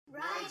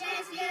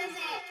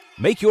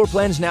Make your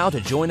plans now to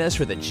join us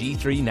for the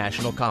G3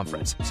 National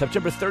Conference,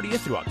 September 30th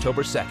through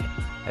October 2nd,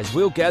 as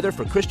we'll gather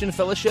for Christian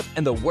fellowship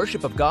and the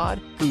worship of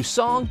God through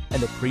song and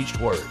the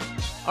preached word.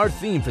 Our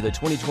theme for the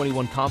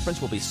 2021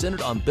 conference will be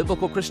centered on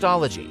biblical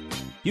Christology.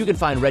 You can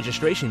find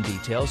registration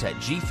details at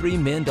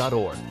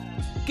g3men.org.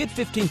 Get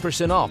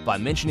 15% off by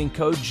mentioning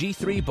code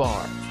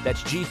G3BAR.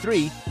 That's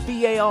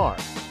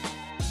G3BAR.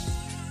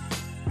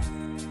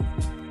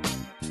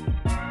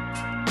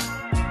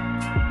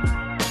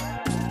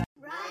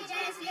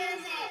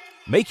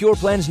 Make your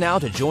plans now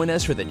to join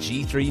us for the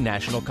G3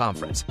 National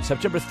Conference,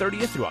 September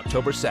 30th through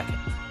October 2nd,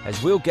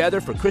 as we'll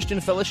gather for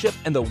Christian fellowship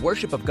and the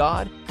worship of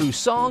God through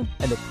song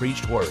and the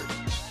preached word.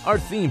 Our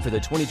theme for the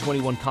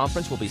 2021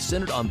 conference will be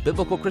centered on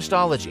biblical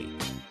Christology.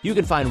 You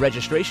can find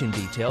registration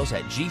details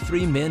at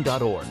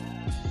g3men.org.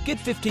 Get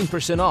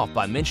 15% off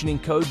by mentioning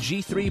code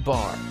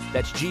G3BAR.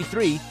 That's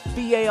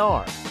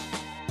G3BAR.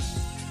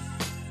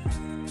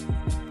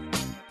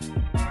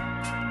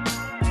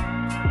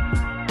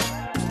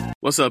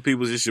 What's up,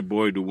 people? It's your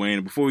boy,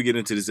 Dwayne. Before we get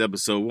into this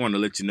episode, we want to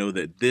let you know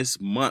that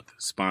this month's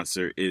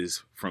sponsor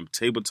is from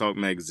Table Talk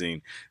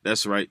Magazine.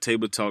 That's right.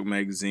 Table Talk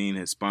Magazine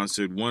has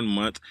sponsored 1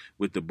 month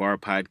with the Bar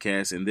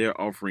Podcast, and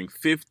they're offering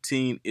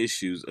 15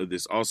 issues of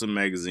this awesome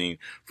magazine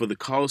for the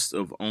cost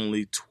of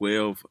only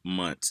 12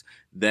 months.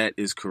 That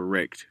is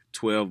correct.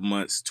 12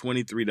 months,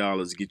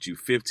 $23 get you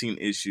 15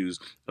 issues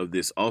of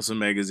this awesome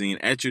magazine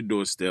at your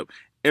doorstep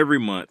every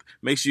month.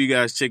 Make sure you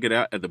guys check it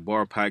out at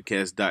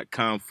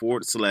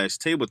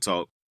thebarpodcast.com/table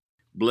talk.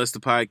 Bless the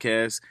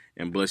podcast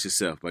and bless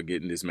yourself by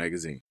getting this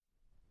magazine.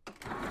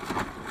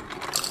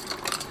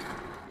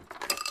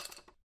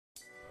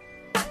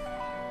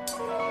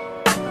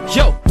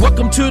 Yo,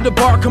 welcome to the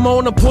bar. Come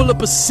on and pull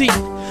up a seat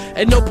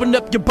and open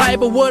up your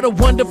Bible. What a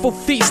wonderful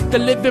feast. The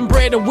living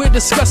bread, and we're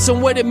discussing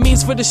what it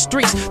means for the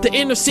streets, the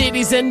inner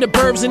cities and the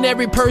burbs, and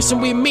every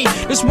person we meet.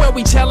 This is where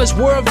we challenge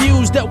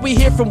worldviews that we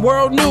hear from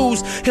world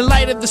news. In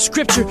light of the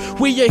scripture,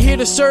 we are here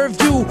to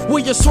serve you. We're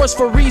your source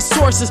for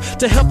resources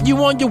to help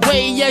you on your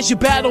way as you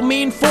battle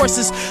mean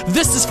forces.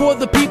 This is for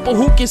the people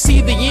who can see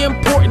the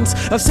importance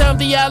of sound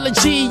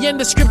theology and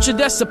the scripture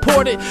that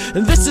support it.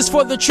 And this is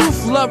for the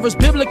truth lovers,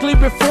 biblically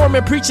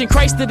reforming, preaching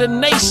Christ to the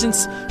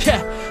nations.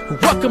 Yeah,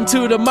 welcome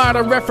to the modern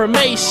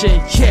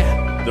Reformation.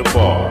 Yeah, The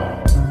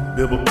Bar,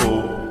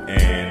 biblical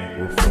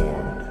and reformed.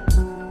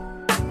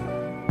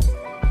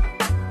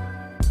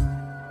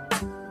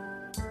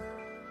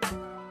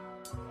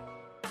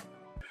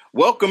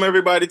 Welcome,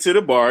 everybody, to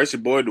The Bar. It's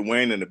your boy,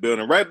 Dwayne, in the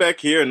building. Right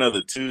back here,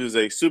 another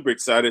Tuesday. Super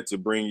excited to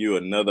bring you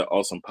another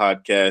awesome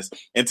podcast.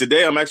 And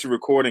today, I'm actually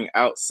recording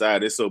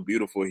outside. It's so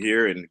beautiful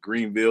here in the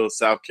Greenville,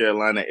 South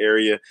Carolina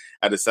area.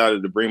 I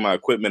decided to bring my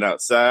equipment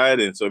outside.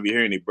 And so if you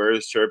hear any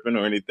birds chirping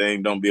or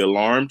anything, don't be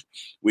alarmed.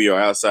 We are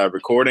outside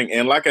recording.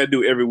 And like I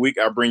do every week,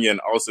 I bring you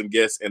an awesome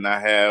guest. And I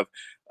have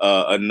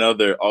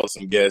another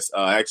awesome guest.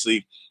 I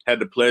actually had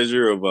the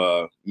pleasure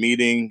of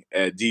meeting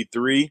at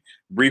G3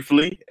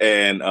 briefly,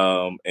 and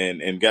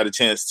got a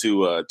chance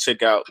to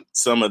check out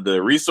some of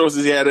the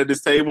resources he had at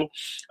this table.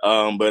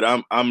 But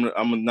I'm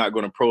not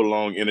going to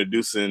prolong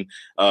introducing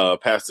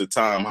Pastor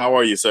Tom. How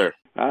are you, sir?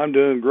 I'm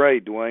doing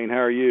great, Dwayne.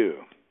 How are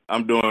you?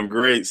 I'm doing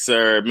great,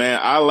 sir.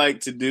 Man, I like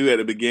to do at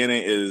the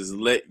beginning is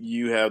let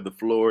you have the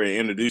floor and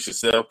introduce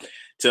yourself.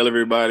 Tell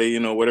everybody,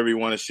 whatever you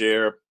want to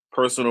share,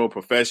 personal,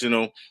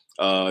 professional.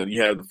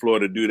 You have the floor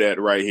to do that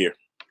right here.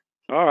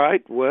 All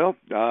right. Well,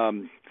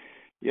 Tom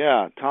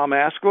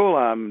Ascol.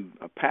 I'm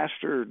a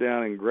pastor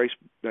down in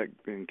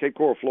Cape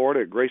Coral,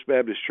 Florida, at Grace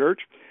Baptist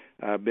Church.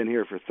 I've been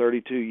here for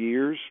 32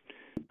 years.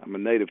 I'm a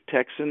native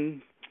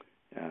Texan,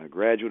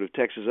 graduate of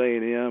Texas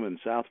A&M and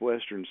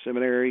Southwestern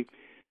Seminary.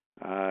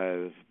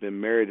 I've been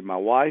married to my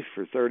wife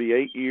for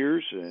 38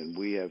 years, and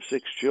we have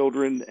 6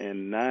 children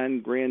and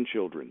 9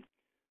 grandchildren.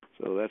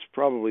 So that's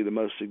probably the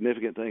most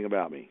significant thing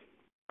about me.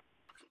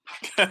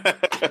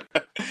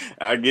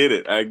 I get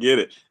it.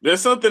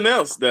 There's something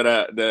else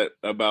that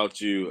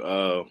about you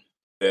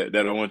that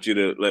I want you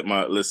to let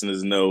my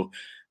listeners know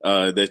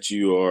that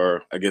you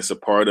are, I guess, a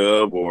part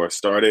of or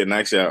started. And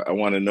actually, I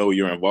want to know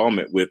your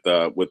involvement with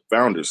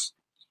Founders.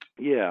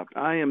 Yeah,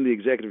 I am the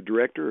executive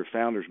director of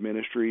Founders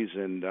Ministries,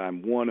 and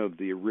I'm one of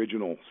the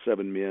original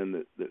 7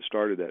 men that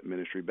started that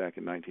ministry back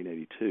in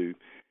 1982.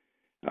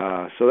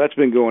 So that's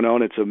been going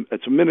on. It's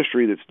a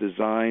ministry that's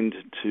designed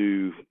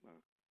to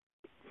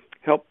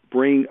help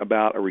bring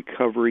about a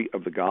recovery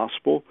of the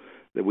gospel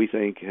that we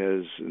think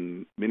has,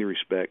 in many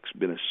respects,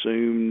 been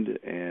assumed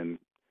and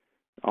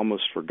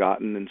almost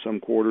forgotten in some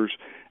quarters,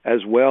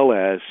 as well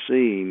as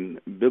seeing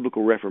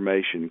biblical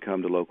reformation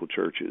come to local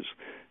churches.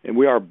 And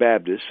we are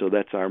Baptists, so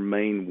that's our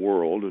main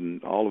world,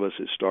 and all of us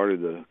that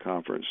started the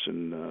conference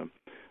and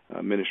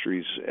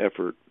ministries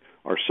effort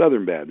are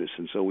Southern Baptists,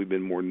 and so we've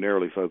been more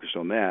narrowly focused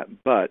on that,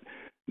 but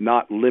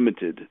not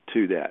limited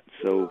to that.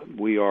 So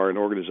we are an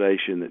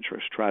organization that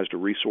tries to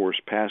resource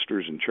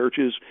pastors and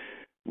churches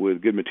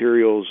with good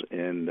materials,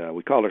 and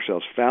we call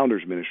ourselves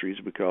Founders Ministries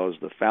because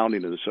the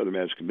founding of the Southern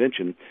Baptist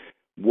Convention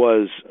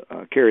was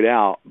carried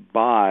out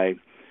by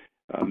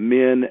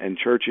men and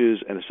churches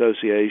and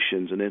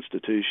associations and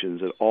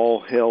institutions that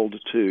all held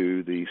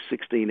to the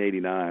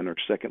 1689 or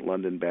Second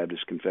London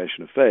Baptist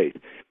Confession of Faith,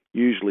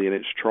 usually in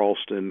its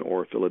Charleston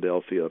or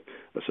Philadelphia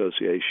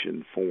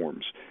association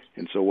forms.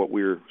 And so what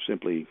we're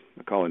simply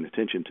calling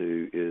attention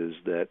to is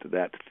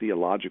that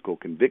theological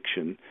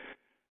conviction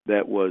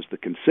that was the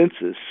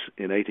consensus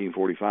in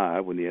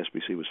 1845 when the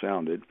SBC was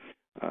founded,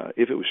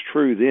 if it was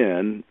true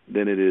then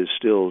it is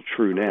still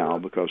true now,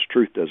 because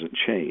truth doesn't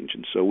change.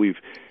 And so we've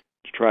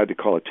tried to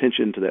call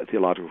attention to that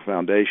theological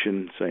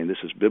foundation, saying this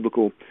is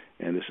biblical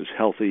and this is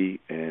healthy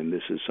and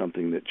this is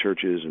something that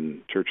churches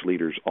and church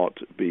leaders ought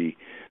to be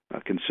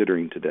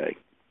considering today.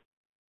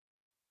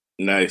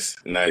 Nice.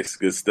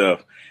 Good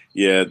stuff.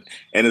 Yeah.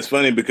 And it's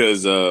funny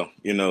because,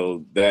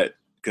 that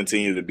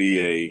continued to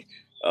be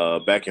a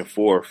back and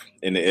forth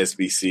in the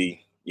SBC,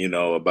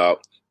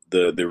 about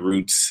the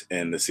roots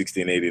and the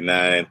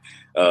 1689.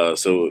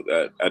 So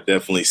I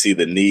definitely see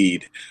the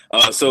need.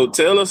 So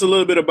tell us a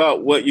little bit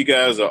about what you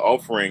guys are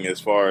offering as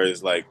far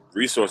as like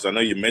resources. I know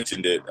you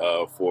mentioned it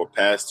for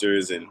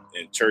pastors and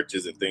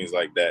churches and things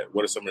like that.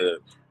 What are some of the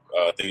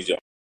things you?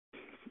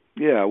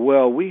 Yeah,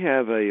 well, we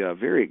have a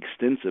very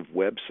extensive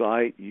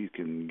website. You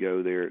can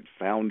go there at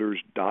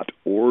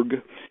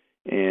founders.org,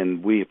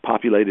 and we have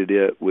populated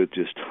it with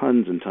just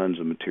tons and tons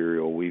of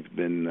material. We've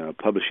been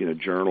publishing a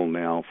journal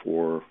now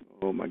for,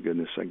 oh my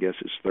goodness, I guess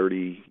it's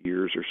 30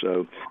 years or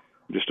so,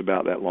 just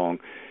about that long.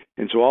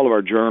 And so all of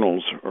our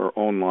journals are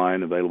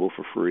online, available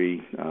for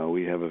free.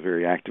 We have a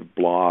very active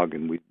blog,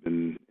 and we've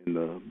been in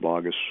the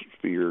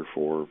blogosphere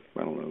for,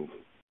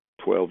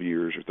 12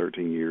 years or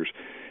 13 years.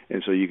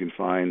 And so you can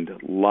find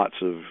lots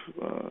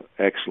of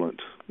excellent,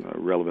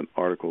 relevant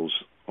articles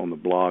on the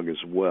blog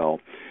as well.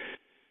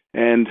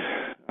 And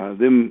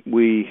then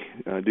we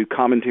do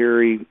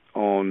commentary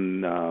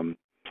on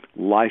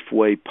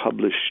Lifeway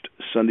published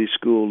Sunday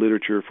school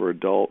literature for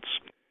adults.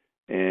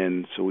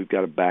 And so we've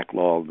got a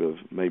backlog of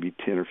maybe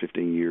 10 or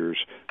 15 years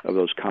of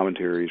those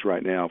commentaries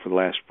right now. For the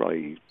last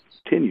probably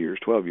 10 years,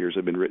 12 years,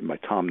 they've been written by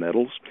Tom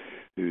Nettles,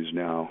 who's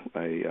now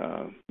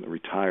a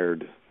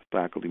retired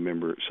faculty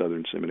member at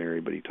Southern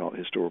Seminary, but he taught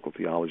historical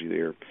theology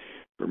there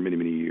for many,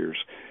 many years.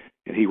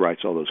 And he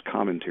writes all those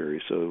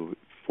commentaries. So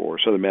for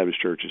Southern Baptist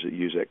churches that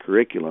use that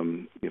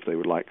curriculum, if they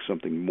would like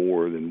something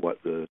more than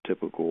what the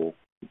typical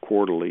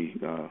quarterly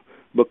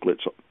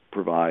booklets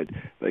provide,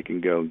 they can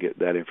go and get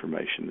that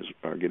information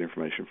or get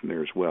information from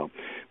there as well.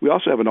 We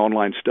also have an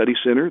online study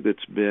center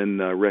that's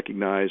been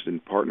recognized in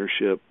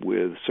partnership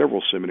with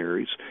several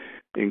seminaries,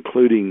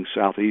 including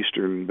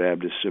Southeastern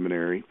Baptist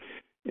Seminary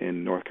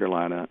in North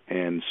Carolina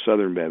and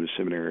Southern Baptist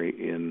Seminary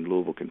in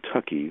Louisville,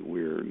 Kentucky.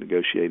 We're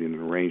negotiating an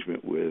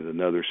arrangement with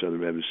another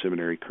Southern Baptist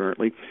seminary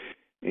currently,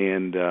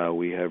 and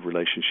we have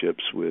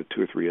relationships with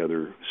 2 or 3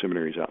 other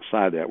seminaries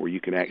outside that where you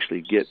can actually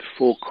get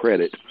full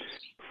credit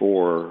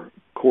for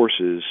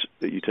courses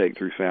that you take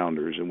through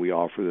Founders, and we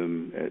offer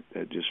them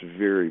at just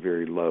very,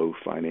 very low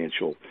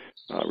financial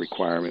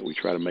requirement. We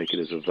try to make it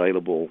as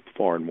available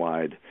far and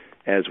wide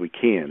as we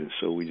can, and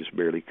so we just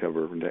barely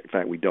cover, in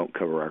fact, we don't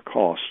cover our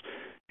costs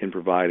in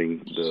providing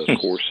the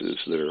courses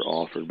that are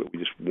offered, but we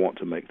just want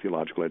to make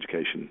theological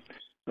education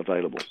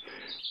available.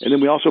 And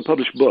then we also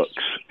publish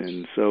books,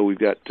 and so we've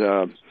got,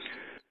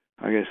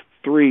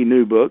 3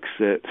 new books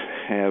that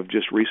have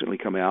just recently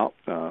come out.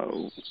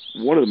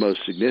 One of the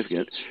most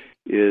significant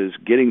is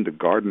Getting the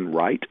Garden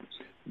Right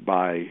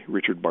by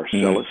Richard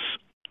Barcellos,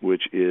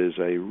 which is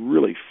a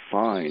really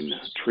fine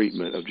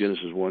treatment of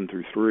Genesis 1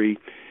 through 3,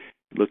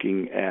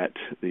 looking at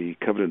the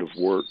covenant of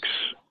works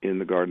in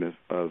the Garden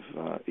of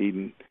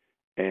Eden,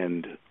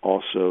 and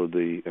also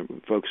the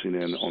focusing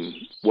in on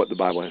what the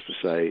Bible has to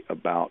say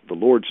about the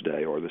Lord's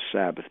Day or the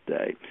Sabbath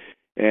day.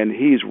 And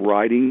he's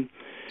writing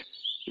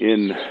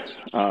in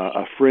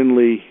a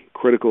friendly,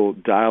 critical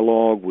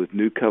dialogue with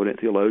New Covenant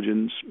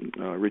theologians.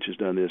 Rich has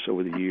done this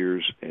over the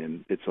years,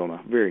 and it's on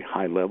a very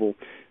high level,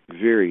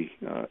 very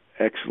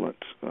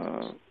excellent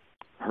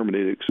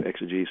hermeneutics,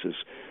 exegesis.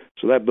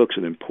 So that book's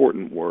an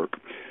important work.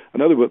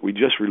 Another book we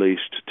just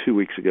released 2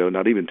 weeks ago,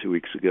 not even 2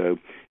 weeks ago,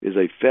 is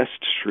a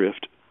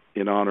Festschrift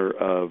in honor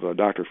of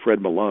Dr.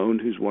 Fred Malone,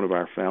 who's one of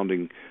our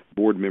founding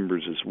board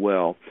members as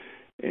well.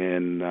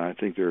 And I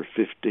think there are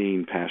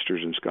 15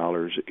 pastors and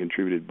scholars that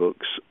contributed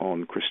books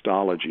on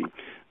Christology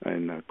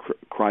and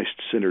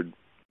Christ-centered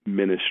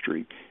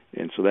ministry.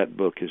 And so that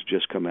book has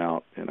just come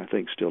out, and I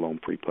think still on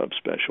pre-pub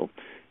special.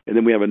 And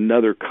then we have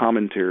another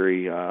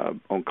commentary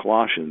on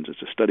Colossians.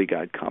 It's a study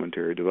guide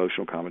commentary,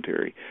 devotional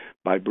commentary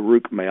by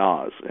Baruch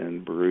Meaz.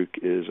 And Baruch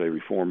is a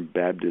Reformed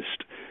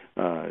Baptist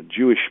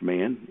Jewish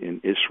man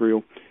in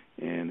Israel,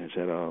 and has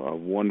had a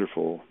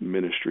wonderful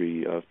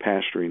ministry of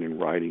pastoring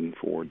and writing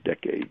for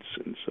decades.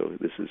 And so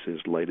this is his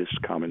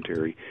latest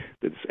commentary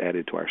that's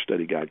added to our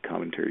study guide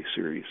commentary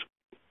series.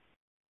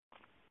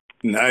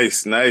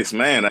 Nice,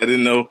 man. I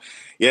didn't know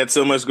you had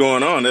so much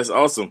going on. That's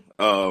awesome.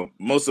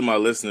 Most of my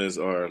listeners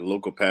are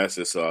local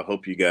pastors, so I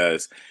hope you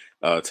guys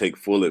take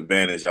full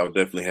advantage. I'll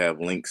definitely have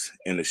links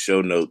in the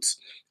show notes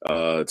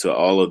to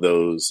all of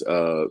those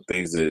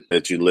things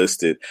that you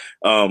listed.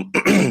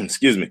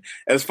 Excuse me.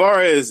 As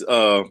far as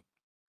the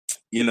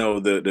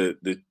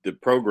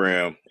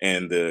program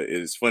and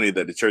it's funny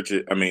that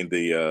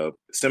the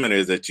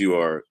seminaries that you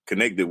are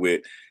connected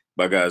with,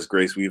 by God's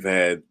grace, we've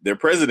had their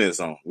presidents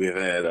on. We've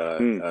had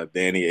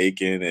Danny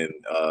Aiken and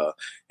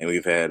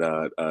we've had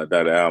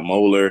Dr. Al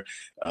Moeller.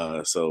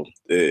 So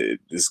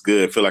it's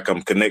good. I feel like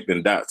I'm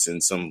connecting dots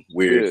in some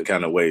weird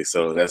kind of way.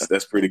 So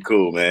that's pretty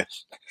cool, man.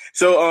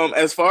 So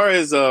as far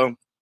as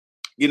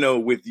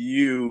with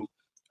you,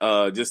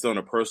 just on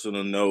a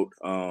personal note,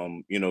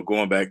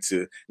 going back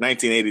to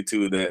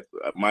 1982, that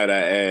might I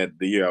add,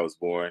 the year I was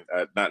born,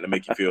 not to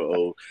make you feel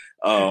old.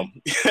 I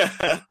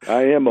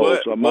am old,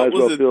 so I might as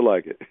well feel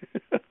like it.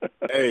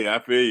 Hey, I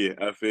feel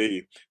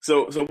you.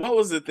 So what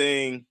was the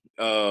thing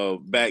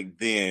back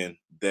then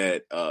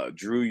that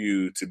drew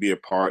you to be a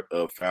part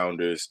of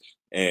Founders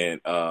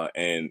and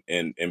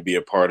be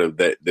a part of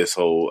this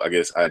whole, I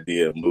guess,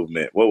 idea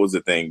movement? What was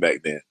the thing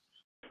back then?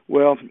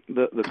 Well,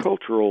 the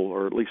cultural,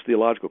 or at least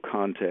theological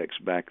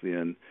context back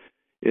then,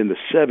 in the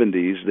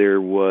 70s, there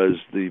was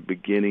the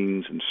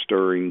beginnings and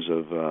stirrings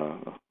of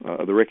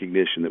the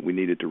recognition that we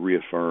needed to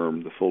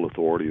reaffirm the full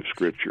authority of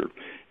Scripture.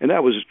 And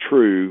that was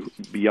true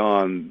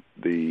beyond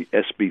the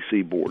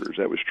SBC borders.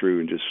 That was true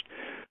in just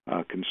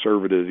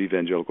conservative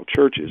evangelical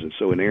churches. And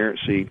so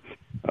inerrancy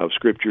of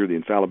Scripture, the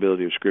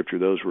infallibility of Scripture,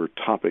 those were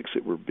topics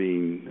that were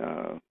being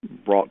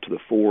brought to the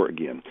fore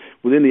again.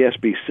 Within the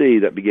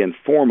SBC, that began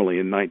formally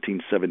in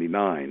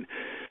 1979.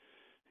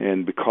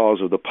 And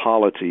because of the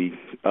polity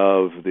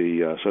of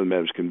the Southern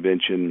Baptist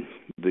Convention,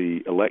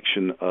 the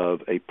election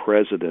of a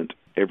president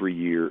every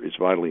year is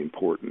vitally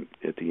important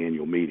at the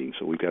annual meeting.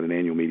 So we've got an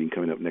annual meeting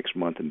coming up next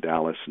month in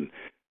Dallas, and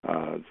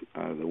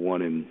the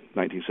one in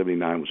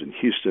 1979 was in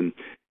Houston.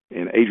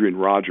 And Adrian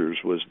Rogers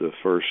was the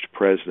first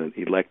president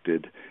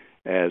elected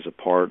as a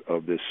part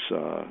of this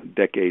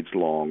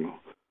decades-long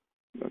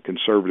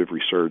conservative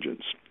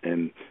resurgence.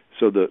 And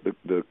so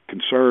the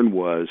concern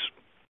was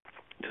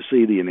to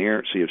see the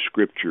inerrancy of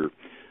Scripture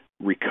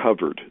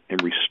recovered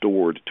and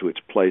restored to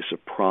its place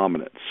of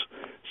prominence,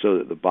 so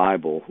that the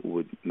Bible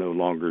would no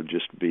longer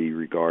just be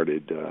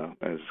regarded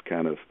as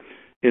kind of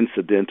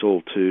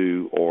incidental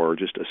to, or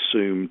just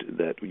assumed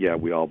that, yeah,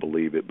 we all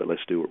believe it, but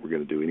let's do what we're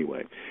going to do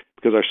anyway.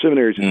 Because our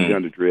seminaries had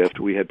begun to drift.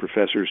 We had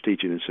professors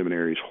teaching in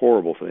seminaries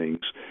horrible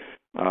things,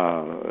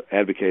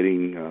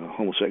 advocating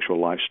homosexual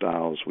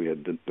lifestyles. We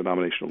had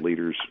denominational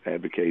leaders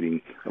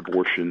advocating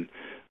abortion.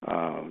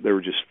 There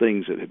were just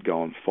things that had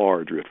gone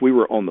far adrift. We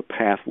were on the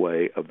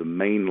pathway of the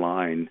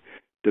mainline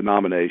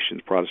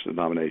denominations, Protestant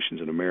denominations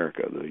in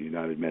America, the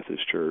United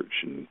Methodist Church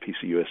and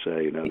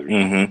PCUSA and others.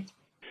 Mm-hmm.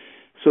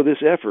 So this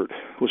effort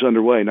was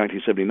underway in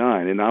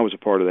 1979, and I was a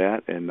part of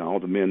that, and all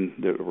the men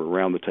that were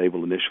around the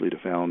table initially to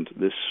found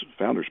this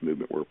Founders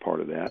Movement were a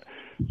part of that.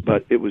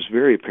 But it was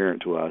very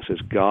apparent to us,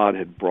 as God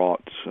had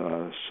brought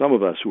some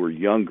of us who were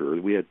younger.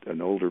 We had an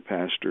older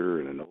pastor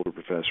and an older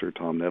professor.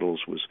 Tom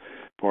Nettles was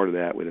part of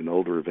that. We had an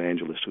older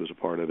evangelist who was a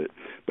part of it.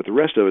 But the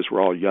rest of us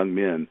were all young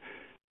men,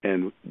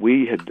 and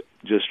we had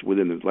just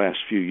within the last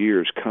few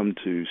years come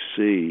to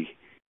see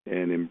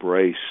and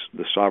embrace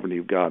the sovereignty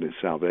of God in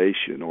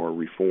salvation, or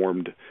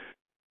reformed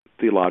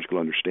theological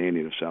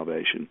understanding of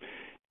salvation,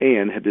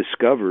 and had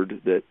discovered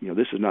that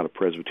this is not a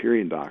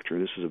Presbyterian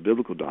doctrine, this is a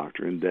biblical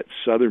doctrine that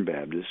Southern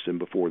Baptists, and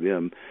before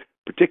them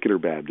particular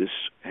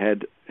Baptists,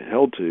 had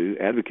held to,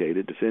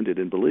 advocated, defended,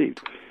 and believed.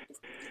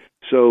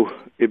 So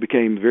it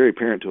became very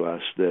apparent to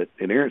us that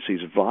inerrancy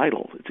is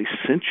vital, it's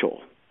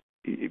essential,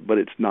 but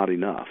it's not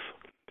enough.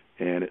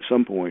 And at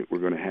some point, we're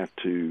going to have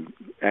to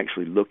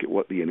actually look at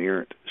what the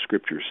inerrant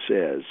Scripture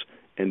says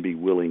and be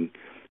willing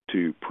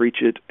to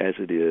preach it as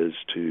it is,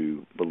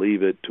 to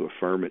believe it, to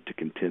affirm it, to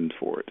contend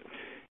for it.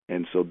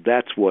 And so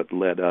that's what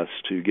led us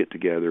to get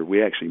together.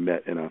 We actually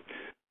met in a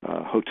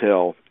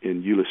hotel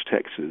in Euless,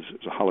 Texas.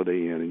 It was a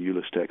Holiday Inn in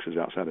Euless, Texas,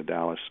 outside of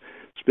Dallas.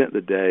 Spent the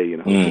day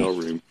in a hotel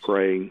room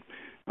praying,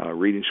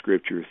 reading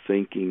Scripture,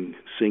 thinking,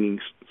 singing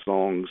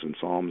songs and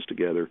psalms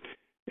together.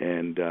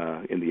 And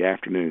in the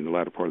afternoon, the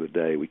latter part of the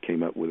day, we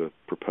came up with a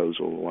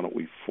proposal. Why don't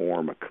we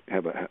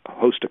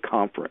host a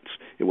conference?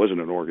 It wasn't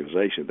an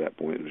organization at that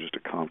point. It was just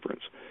a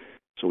conference.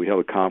 So we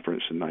held a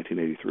conference in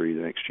 1983,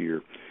 the next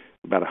year.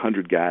 About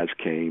 100 guys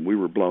came. We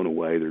were blown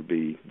away there'd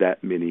be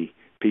that many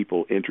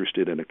people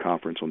interested in a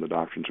conference on the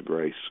doctrines of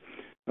grace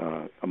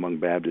among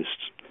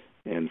Baptists.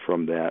 And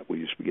from that,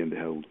 we just began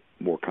to hold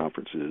more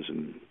conferences,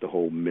 and the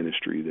whole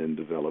ministry then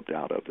developed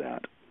out of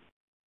that.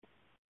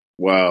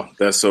 Wow,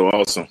 that's so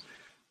awesome.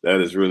 That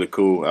is really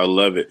cool. I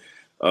love it.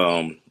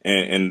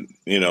 And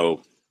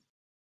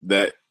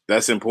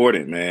that's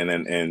important, man.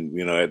 And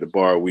at the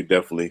bar, we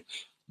definitely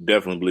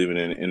believe in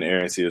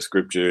inerrancy of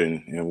Scripture,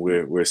 and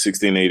we're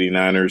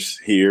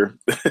 1689ers here.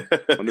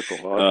 Wonderful.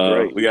 Oh,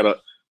 great. We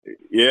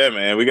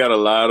got a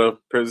lot of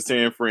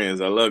Presbyterian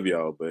friends. I love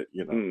y'all, but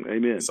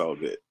amen. It's all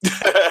good.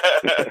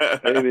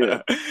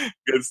 Amen.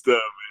 Good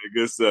stuff, man.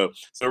 Good stuff.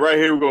 So right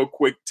here, we're going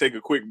to take a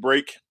quick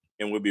break.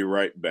 and we'll be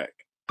right back.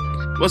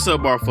 What's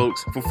up, bar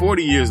folks? For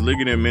 40 years,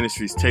 Ligonier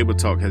Ministries Table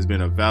Talk has been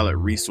a valid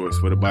resource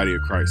for the body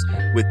of Christ.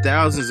 With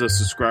thousands of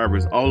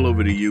subscribers all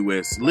over the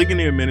U.S.,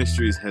 Ligonier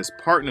Ministries has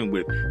partnered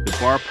with the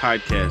Bar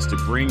Podcast to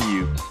bring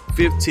you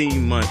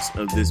 15 months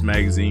of this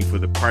magazine for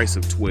the price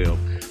of 12.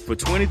 For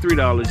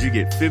 $23, you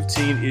get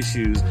 15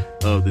 issues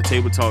of the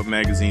Table Talk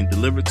magazine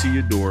delivered to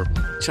your door,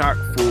 chock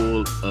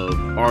full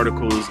of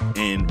articles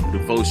and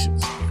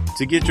devotions.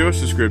 To get your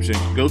subscription,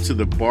 go to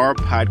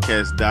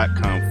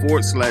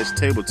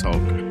thebarpodcast.com/Table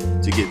Talk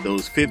to get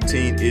those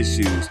 15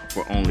 issues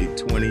for only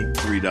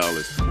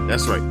 $23.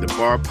 That's right,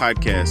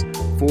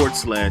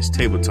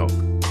 thebarpodcast.com/Table Talk.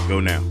 Go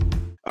now.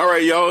 All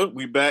right, y'all,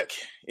 we back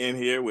in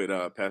here with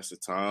Pastor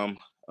Tom,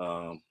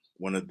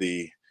 one of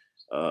the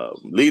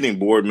leading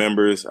board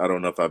members. I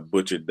don't know if I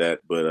butchered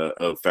that, but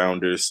of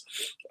Founders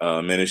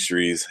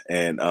Ministries,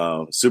 and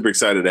super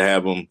excited to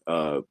have him.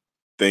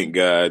 Thank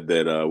God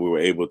that we were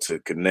able to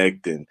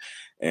connect, and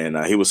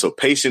he was so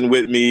patient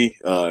with me.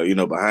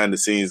 Behind the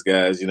scenes,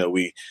 guys,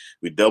 we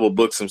double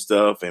booked some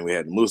stuff, and we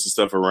had to move some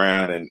stuff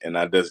around, and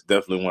I just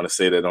definitely want to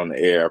say that on the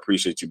air. I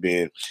appreciate you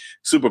being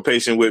super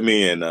patient with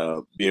me and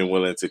being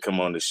willing to come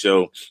on the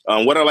show.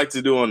 What I like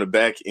to do on the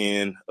back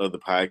end of the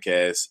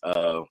podcast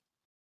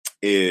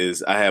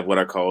is I have what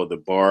I call the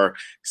bar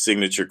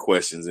signature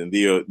questions. And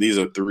these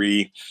are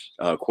three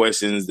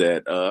questions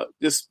that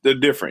they're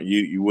different.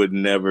 You would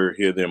never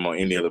hear them on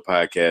any other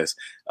podcast.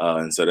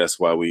 And so that's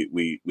why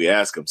we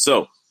ask them.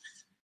 So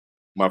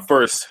my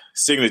first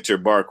signature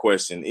bar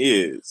question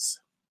is,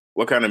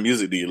 what kind of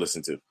music do you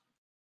listen to?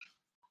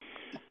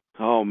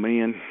 Oh,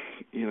 man.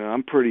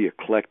 I'm pretty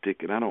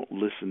eclectic, and I don't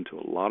listen to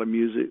a lot of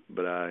music,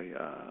 but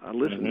I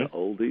listen to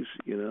oldies,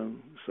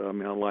 So, I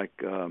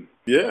like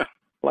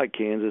I like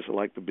Kansas. I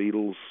like the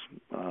Beatles.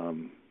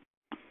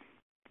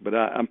 But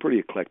I'm pretty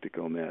eclectic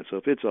on that. So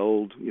if it's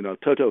old,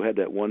 Toto had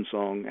that one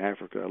song,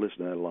 Africa. I listen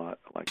to that a lot.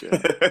 I like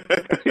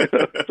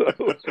that. So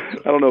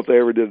I don't know if they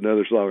ever did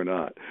another song or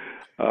not.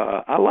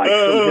 I like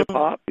some hip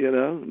hop,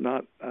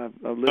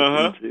 I've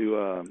listened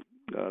to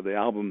the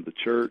album The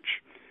Church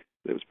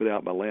that was put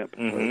out by Lamp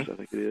Post, I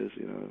think it is.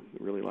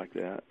 I really like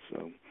that.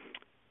 So,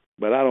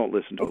 but I don't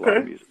listen to a lot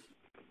of music.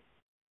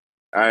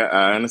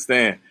 I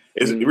understand.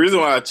 It's the reason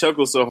why I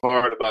chuckle so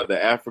hard about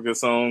the Africa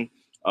song.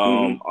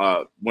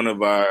 One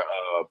of our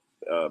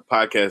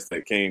podcasts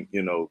that came,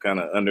 kind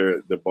of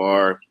under the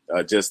bar,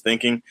 Just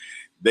Thinking,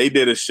 they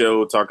did a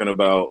show talking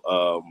about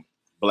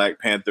Black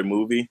Panther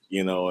movie,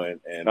 and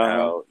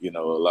how, a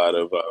lot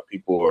of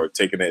people are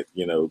taking it,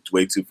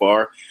 way too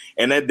far.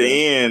 And at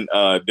the end,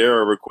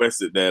 Daryl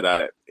requested that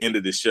I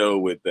ended the show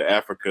with the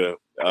Africa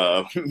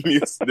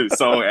the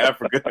song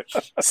Africa.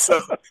 So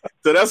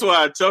that's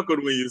why I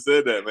chuckled when you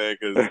said that, man,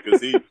 because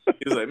he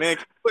was like, man,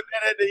 can you put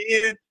that at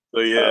the end?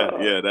 So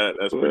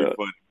that's pretty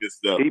funny. Good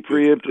stuff. He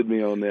preempted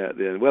me on that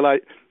then. Well,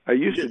 I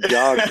used to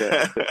jog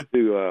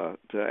to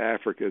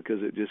Africa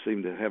because it just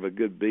seemed to have a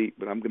good beat,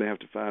 but I'm going to have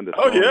to find a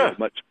song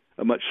with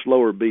a much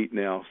slower beat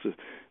now, so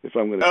if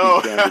I'm going to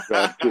keep trying to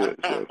drive to it.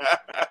 So.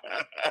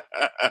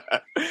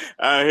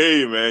 I hear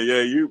you, man.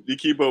 Yeah, you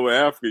keep up with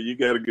Africa, you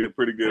got a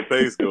pretty good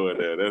pace going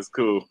there. That's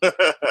cool.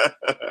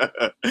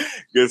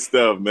 Good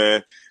stuff,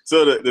 man.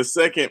 So the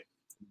second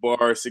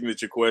bar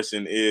signature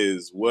question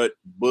is, what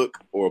book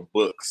or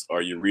books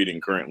are you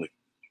reading currently?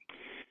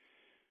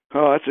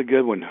 Oh, that's a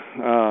good one.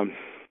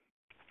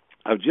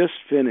 I've just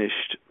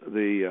finished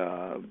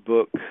the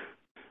book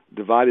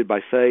Divided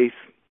by Faith,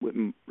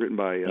 written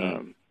by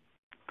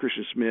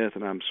Christian Smith,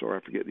 and I'm sorry,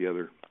 I forget the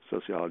other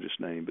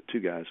sociologist's name, but two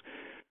guys.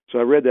 So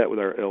I read that with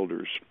our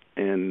elders,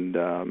 and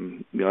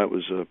that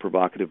was a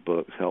provocative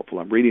book. It's helpful.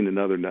 I'm reading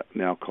another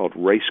now called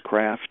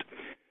Racecraft.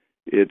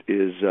 It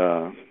is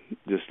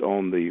just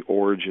on the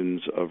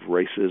origins of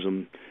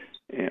racism,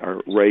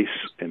 or race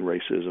and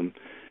racism,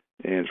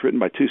 and it's written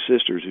by two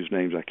sisters whose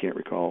names I can't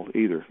recall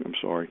either. I'm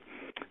sorry.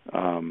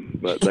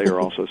 But they are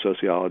also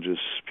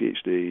sociologists,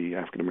 PhD,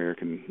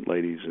 African-American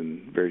ladies,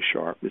 and very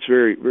sharp. It's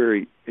very,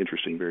 very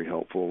interesting, very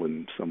helpful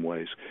in some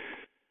ways.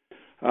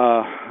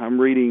 I'm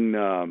reading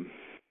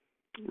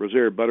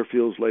Rosaria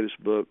Butterfield's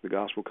latest book, The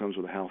Gospel Comes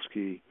with a House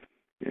Key,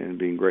 and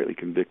being greatly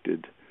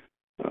convicted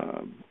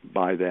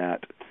by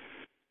that.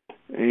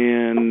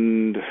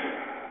 And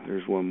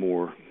there's one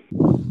more.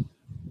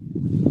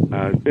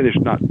 I finished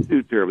not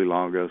too terribly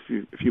long ago,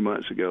 a few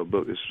months ago,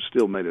 but it's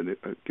still made a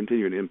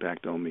continuing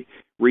impact on me.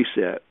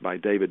 Reset by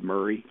David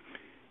Murray,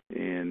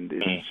 and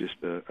it's just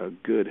a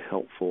good,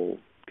 helpful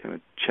kind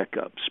of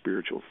checkup,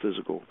 spiritual,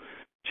 physical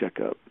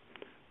checkup.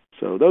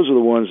 So those are the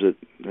ones that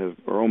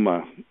are on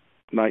my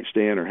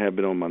nightstand or have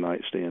been on my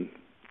nightstand.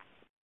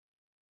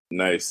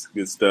 Nice,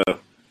 good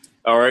stuff.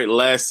 All right,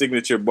 last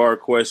signature bar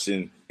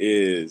question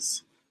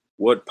is,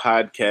 what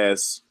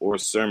podcasts or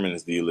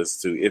sermons do you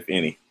listen to, if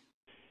any?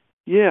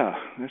 Yeah,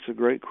 that's a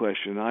great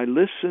question. I've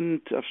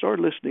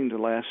started listening the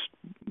last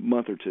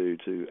month or two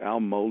to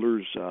Al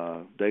Mohler's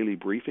Daily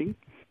Briefing,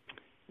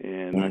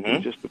 and I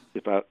can just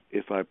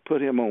if I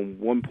put him on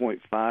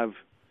 1.5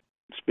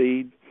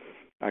 speed,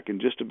 I can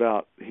just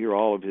about hear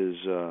all of his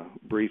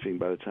briefing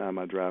by the time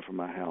I drive from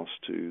my house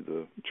to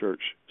the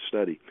church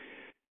study.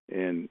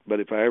 But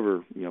if I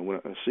ever,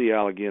 when I see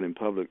Al again in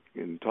public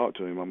and talk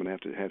to him, I'm going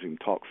to have him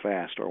talk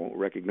fast, or I won't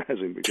recognize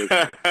him, because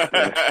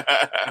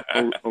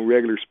on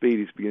regular speed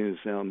he's beginning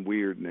to sound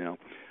weird now.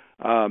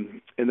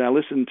 And I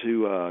listened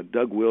to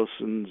Doug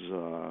Wilson's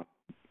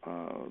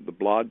the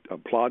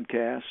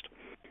Plodcast,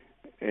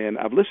 and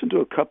I've listened to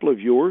a couple of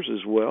yours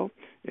as well,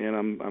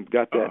 and I've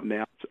got that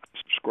now.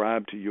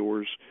 Subscribe to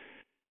yours,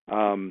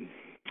 and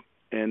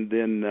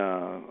then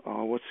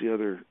what's the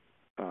other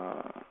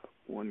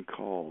one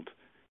called?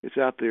 It's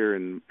out there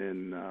in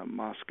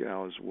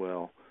Moscow as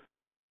well.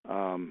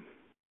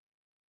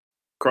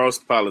 Cross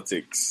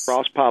Politics.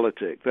 Cross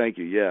Politics. Thank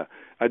you. Yeah,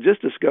 I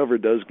just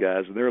discovered those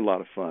guys, and they're a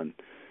lot of fun.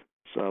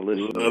 So I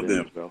listen to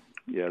them as well.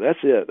 Yeah, that's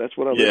it. That's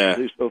what I've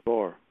listened to so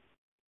far.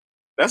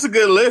 That's a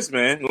good list,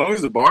 man. As long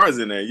as the bar is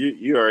in there,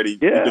 you're already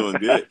you're doing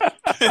good.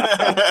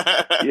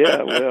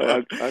 Yeah,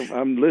 well,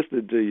 I'm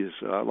listening to you,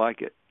 so I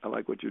like it. I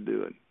like what you're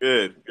doing.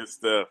 Good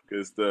stuff.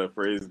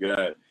 Praise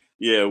God.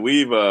 Yeah,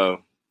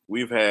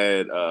 we've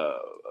had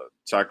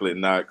Chocolate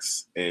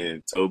Knox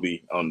and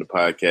Toby on the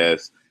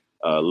podcast.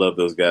 Love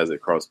those guys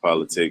at Cross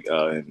Politic,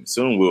 and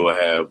soon we'll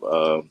have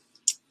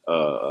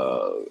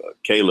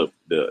Caleb,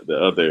 the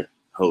other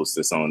host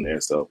that's on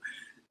there. So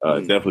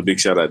definitely big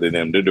shout out to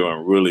them. They're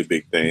doing really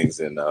big things,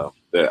 and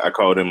I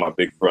call them my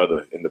big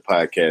brother in the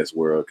podcast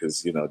world,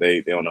 because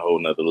they on a whole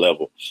nother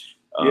level.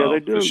 Yeah, they're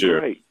doing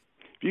great.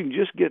 If you can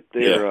just get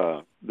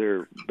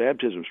their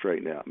baptism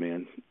straightened out,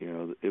 man, it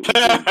would be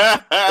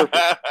perfect.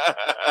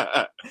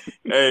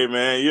 Hey,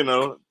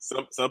 man,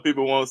 some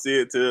people won't see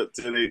it till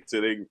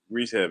they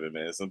reach heaven,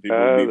 man. Some people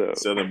will be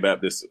Southern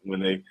Baptists when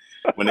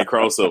they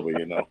cross over,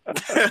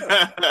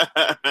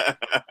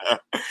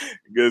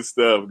 Good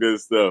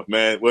stuff,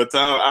 man. Well,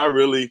 Tom, I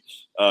really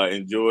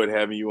enjoyed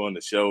having you on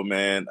the show,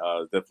 man.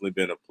 It's definitely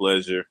been a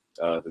pleasure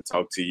to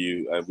talk to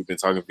you. We've been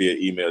talking via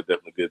email.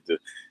 Definitely good to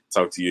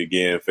talk to you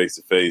again face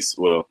to face.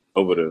 Well,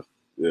 over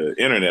the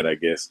internet, I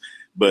guess.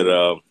 But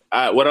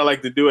what I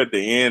like to do at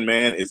the end,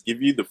 man, is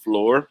give you the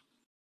floor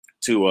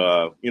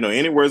to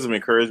any words of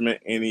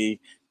encouragement,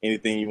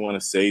 anything you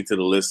want to say to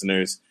the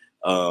listeners.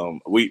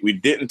 We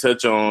didn't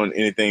touch on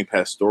anything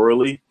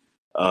pastorally,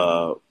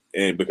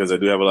 and because I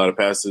do have a lot of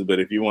pastors, but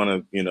if you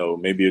want to,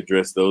 maybe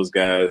address those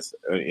guys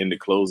in the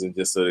closing,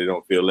 just so they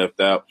don't feel left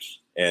out,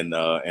 and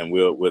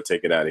we'll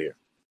take it out of here.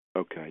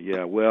 Okay.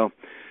 Yeah. Well,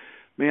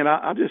 man,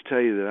 I'll just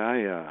tell you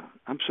that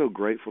I'm so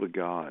grateful to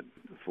God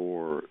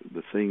for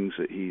the things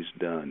that He's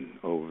done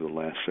over the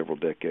last several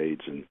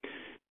decades. And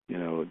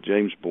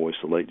James Boyce,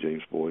 the late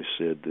James Boyce,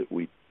 said that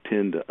we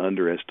tend to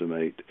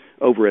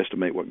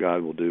overestimate what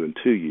God will do in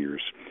 2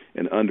 years,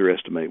 and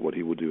underestimate what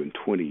He will do in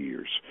 20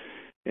 years.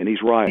 And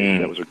he's right.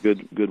 That was a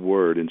good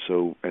word. And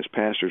so as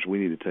pastors, we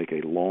need to take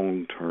a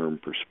long-term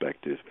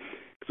perspective.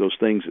 Those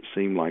things that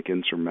seem like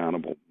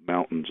insurmountable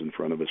mountains in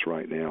front of us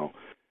right now,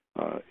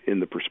 in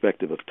the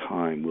perspective of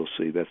time, we'll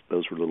see that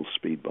those were little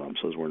speed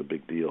bumps. Those weren't a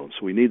big deal.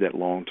 So we need that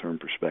long-term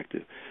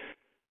perspective.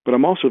 But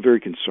I'm also very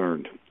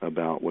concerned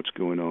about what's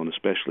going on,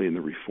 especially in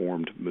the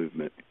Reformed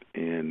movement.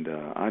 And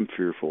I'm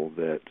fearful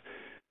that,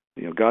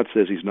 God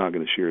says He's not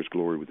going to share His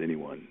glory with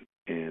anyone.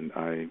 And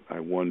I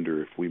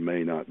wonder if we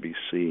may not be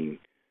seeing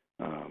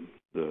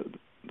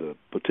the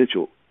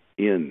potential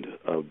end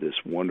of this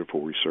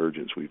wonderful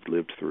resurgence we've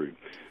lived through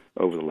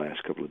over the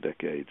last couple of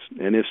decades.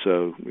 And if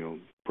so,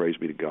 praise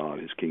be to God,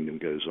 His kingdom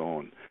goes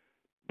on.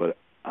 But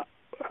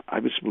I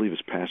just believe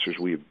as pastors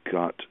we have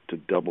got to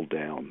double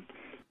down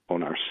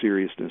on our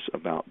seriousness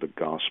about the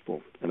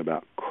gospel and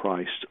about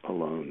Christ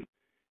alone,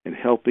 and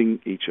helping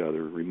each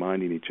other,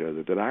 reminding each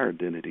other that our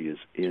identity is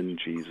in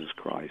Jesus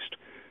Christ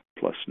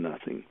plus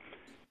nothing.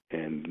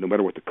 And no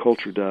matter what the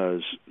culture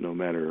does, no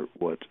matter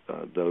what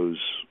those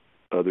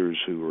others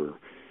who are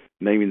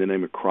naming the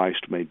name of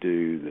Christ may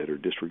do that are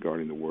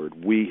disregarding the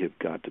word, we have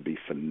got to be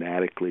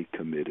fanatically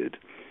committed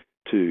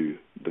to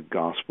the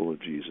gospel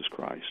of Jesus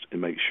Christ,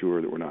 and make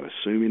sure that we're not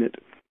assuming it,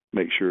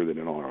 make sure that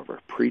in all of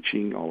our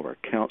preaching, all of our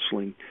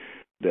counseling,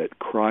 that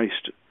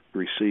Christ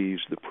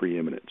receives the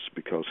preeminence,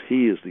 because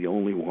He is the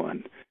only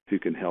one who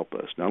can help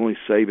us, not only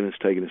saving us,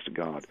 taking us to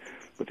God,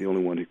 but the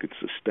only one who could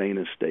sustain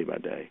us day by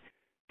day.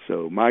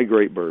 So my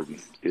great burden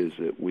is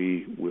that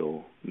we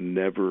will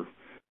never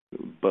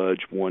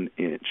budge 1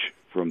 inch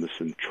from the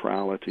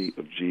centrality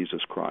of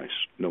Jesus Christ,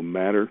 no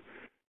matter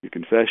your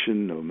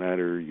confession, no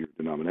matter your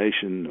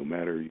denomination, no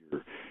matter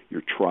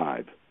your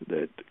tribe,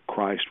 that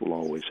Christ will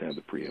always have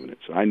the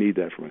preeminence. I need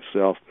that for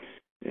myself,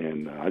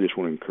 and I just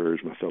want to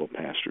encourage my fellow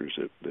pastors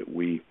that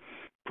we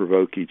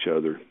provoke each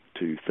other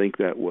to think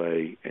that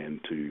way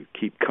and to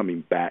keep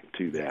coming back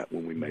to that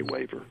when we may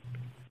waver.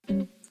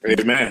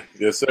 Amen.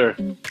 Yes, sir.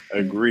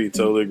 Agree.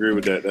 Totally agree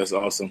with that. That's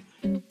awesome.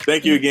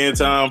 Thank you again,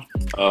 Tom.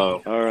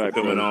 All right,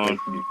 for coming on.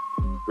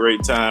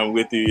 great time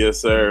with you.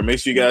 Yes, sir. Make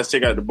sure you guys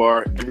check out The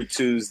Bar every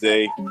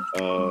Tuesday,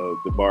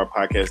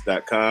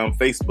 thebarpodcast.com.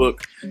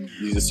 Facebook,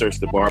 you just search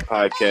The Bar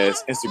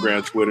Podcast.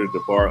 Instagram, Twitter,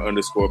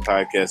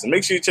 @TheBar_podcast. And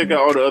make sure you check out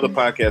all the other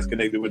podcasts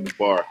connected with The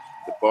Bar.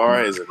 The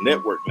Bar is a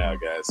network now,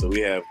 guys. So we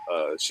have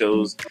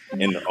shows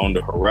on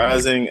the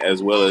horizon,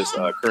 as well as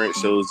current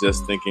shows,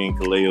 Just Thinking,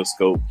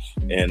 Kaleidoscope,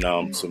 and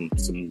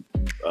some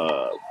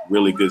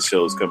really good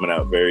shows coming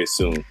out very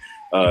soon.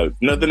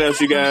 Nothing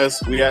else, you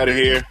guys. We out of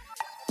here.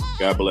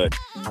 God bless.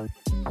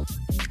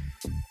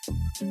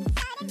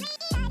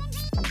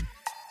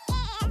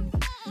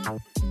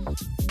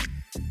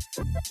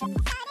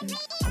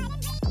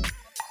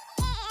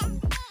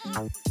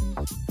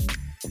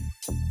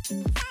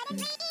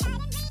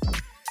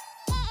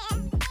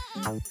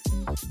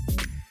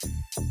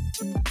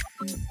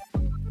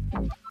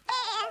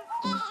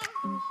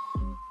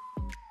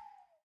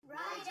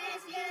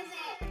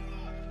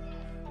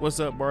 What's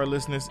up, Bar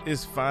listeners?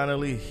 It's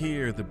finally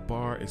here, the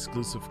Bar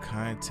exclusive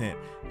content.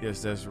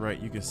 Yes, that's right.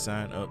 You can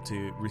sign up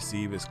to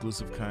receive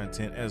exclusive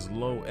content as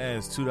low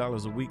as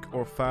 $2 a week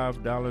or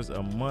 $5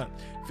 a month,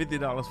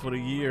 $50 for the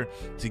year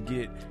to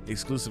get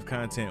exclusive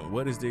content.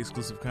 What is the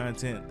exclusive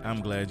content? I'm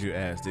glad you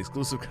asked. The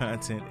exclusive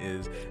content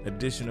is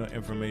additional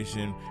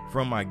information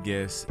from my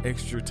guests,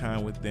 extra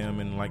time with them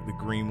in like the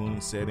green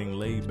moon setting,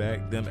 laid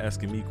back, them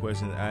asking me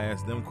questions, I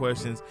ask them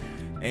questions,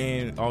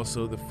 and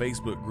also the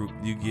Facebook group.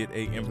 You get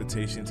an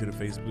invitation to the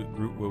Facebook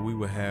group where we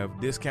will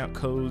have discount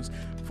codes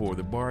for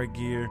the bar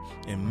gear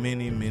and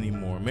many, many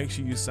more. Make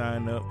sure you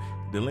sign up.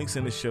 The link's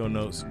in the show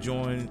notes.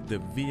 Join the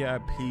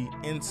VIP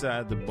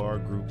inside the bar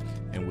group,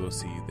 and we'll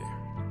see you there.